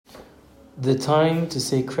the time to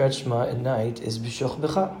say Kriyat Shema at night is b'shoch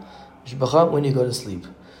b'cha, when you go to sleep.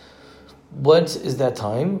 What is that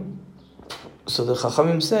time? So the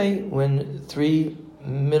Chachamim say when 3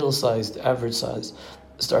 middle-sized, average-sized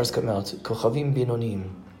stars come out, Kochavim Binonim.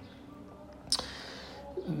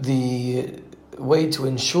 The way to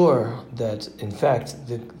ensure that, in fact,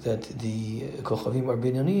 that the Kochavim are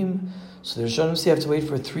Binonim, so the Rishonim say you have to wait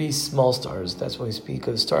for 3 small stars. That's why we speak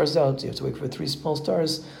of stars out. You have to wait for 3 small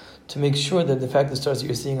stars to make sure that the fact the stars that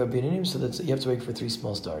you're seeing are Binonim, so that you have to wait for 3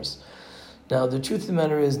 small stars. Now, the truth of the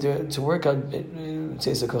matter is, to work out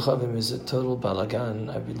Tzeis HaKochavim is a total balagan.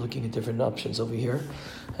 I've been looking at different options over here,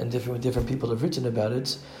 and different people have written about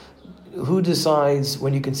it. Who decides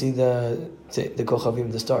when you can see the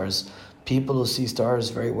Kochavim, the stars? People who see stars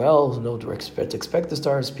very well, who know to expect the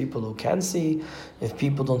stars. People who can see. If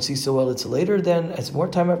people don't see so well, it's later. Then it's more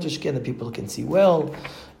time after Shkia that people can see well.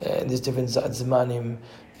 And there's different zmanim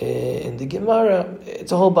in the Gemara.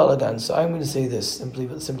 It's a whole balagan. So I'm going to say this simply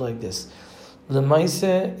like this. L'maise,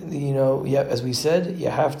 as we said, you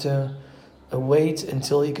have to wait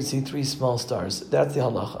until you can see 3 small stars. That's the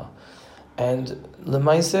halacha. And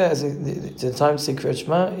l'maise, as the time to say Kriyat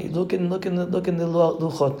Shema, look in the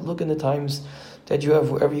luchot, look in the times that you have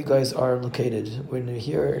wherever you guys are located. When you're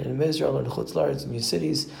here in Israel or in Chutz La'aretz, in your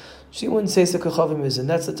cities, see when Tzeis HaKochavim is, and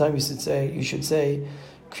that's the time you should say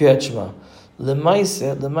Kriyat Shema. L'maise,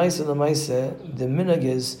 the minhag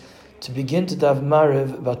is to begin to dav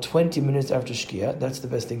Maariv about 20 minutes after Shkia. That's the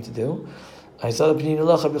best thing to do. I saw the Pnei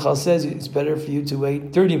Halacha Bichal says it's better for you to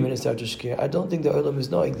wait 30 minutes after Shkia. I don't think the Olam is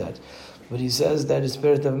knowing that. But he says that it's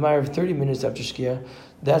better to dav Maariv 30 minutes after Shkia.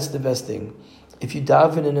 That's the best thing. If you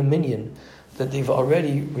daven in a minyan that they've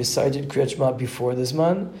already recited Kriyat Shema before the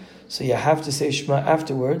zman, so you have to say Shema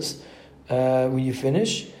afterwards when you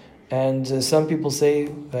finish. And some people say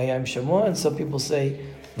Vayam Shema, and some people say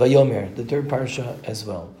Vayomer, the 3rd parsha as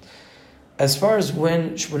well. As far as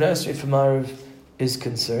when Shmona Esrei for Maariv is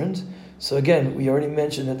concerned, so again, we already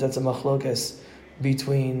mentioned that that's a machlokas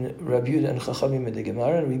between Rabbi Yehuda and Chachamim in the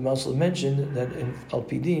Gemara, and we also mentioned that in Al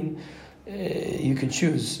Pidin, you can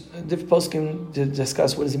choose. Different poskim to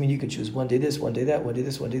discuss what does it mean you can choose. One day this, one day that, one day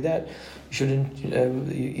this, one day that.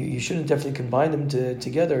 You shouldn't definitely combine them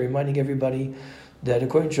together, reminding everybody that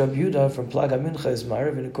according to Rabbi Yehuda, from Plag HaMincha is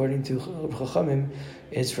Maariv, and according to Chachamim,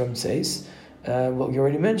 it's from Tzeis. What we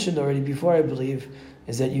already mentioned before, I believe,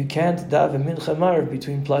 is that you can't daven mincha Maariv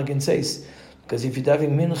between Plag and Tzeis, because if you're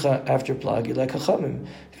daving mincha after Plag, you're like Chachamim.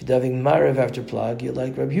 If you're daving Maariv after Plag, you're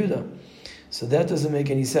like Rabbi Yehuda. So that doesn't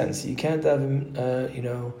make any sense. You can't daven,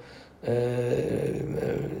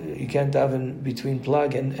 you can't daven between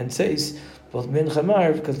Plag and Tzeis, both mincha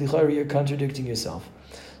Maariv, because you're contradicting yourself.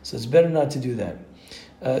 So it's better not to do that.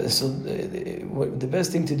 The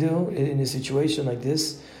best thing to do in a situation like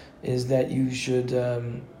this is that you should,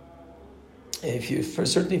 if you're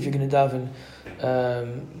going to daven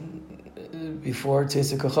before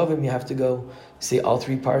Tzeis HaKochavim, you have to go say all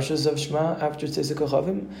 3 parshas of Shema after Tzeis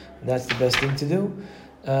HaKochavim. That's the best thing to do.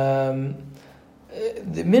 The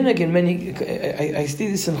minhag in many, I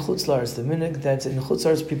see this in Chutz La'aretz, the minhag that in Chutz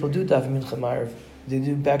La'aretz people do daven mincha Maariv. They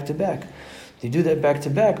do back to back. They do that back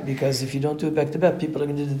to back because if you don't do it back to back, people are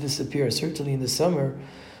going to disappear. Certainly in the summer,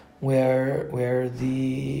 where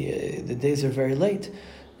the days are very late,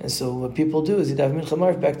 and so what people do is they daven mincha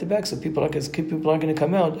Maariv back to back, so people aren't going to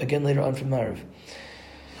come out again later on from Maariv.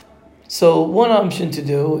 So one option to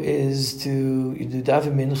do is to do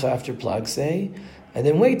daven mincha after Plag, say, and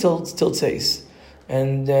then wait till Tzeis,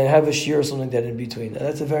 and have a shir or something like that in between. And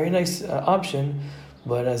that's a very nice option.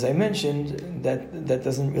 But as I mentioned, that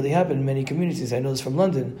doesn't really happen in many communities. I know this from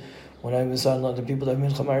London. When I was in London, people have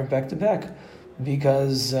mincha Maariv back to back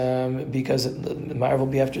because the Maariv will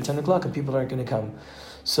be after 10 o'clock and people aren't going to come.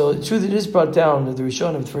 So the truth, it is brought down that the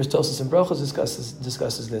Rishonim, the first Tosas and Brachos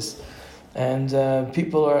discusses this, and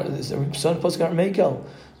people are some poskim aren't mekel.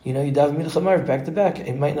 You daven mincha Maariv back to back.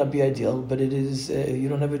 It might not be ideal, but it is. You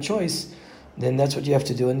don't have a choice. Then that's what you have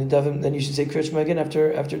to do, and then you should say Kriyat Shema again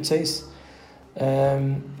after Tzeis.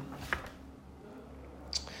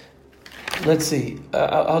 Let's see.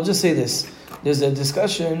 I'll just say this. There's a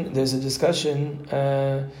discussion.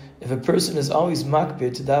 If a person is always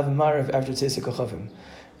makbid to daven Maariv after Tzeis HaKochavim,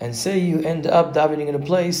 and say you end up davening in a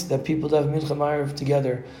place that people daven mincha Maariv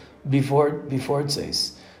together before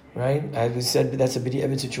Tzeis, right? As we said, that's a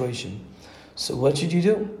b'di'evet situation. So what should you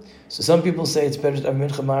do? So some people say it's better to have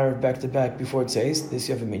mincha Maariv back to back before Tzeis. This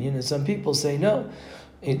you have a minyan, and some people say no.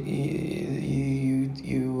 You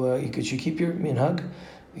should keep your minhag,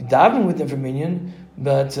 daven with them for minyan,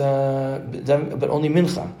 but only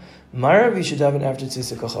mincha. Marav you should have an after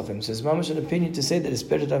Tzeis Kachavim. So it's mamash an opinion to say that it's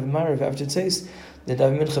better to have a Marav after Tzeis than to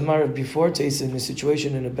have Mincha Marav before Tzeis in a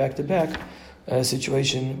situation, in a back-to-back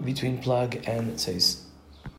situation between Plag and Tzeis.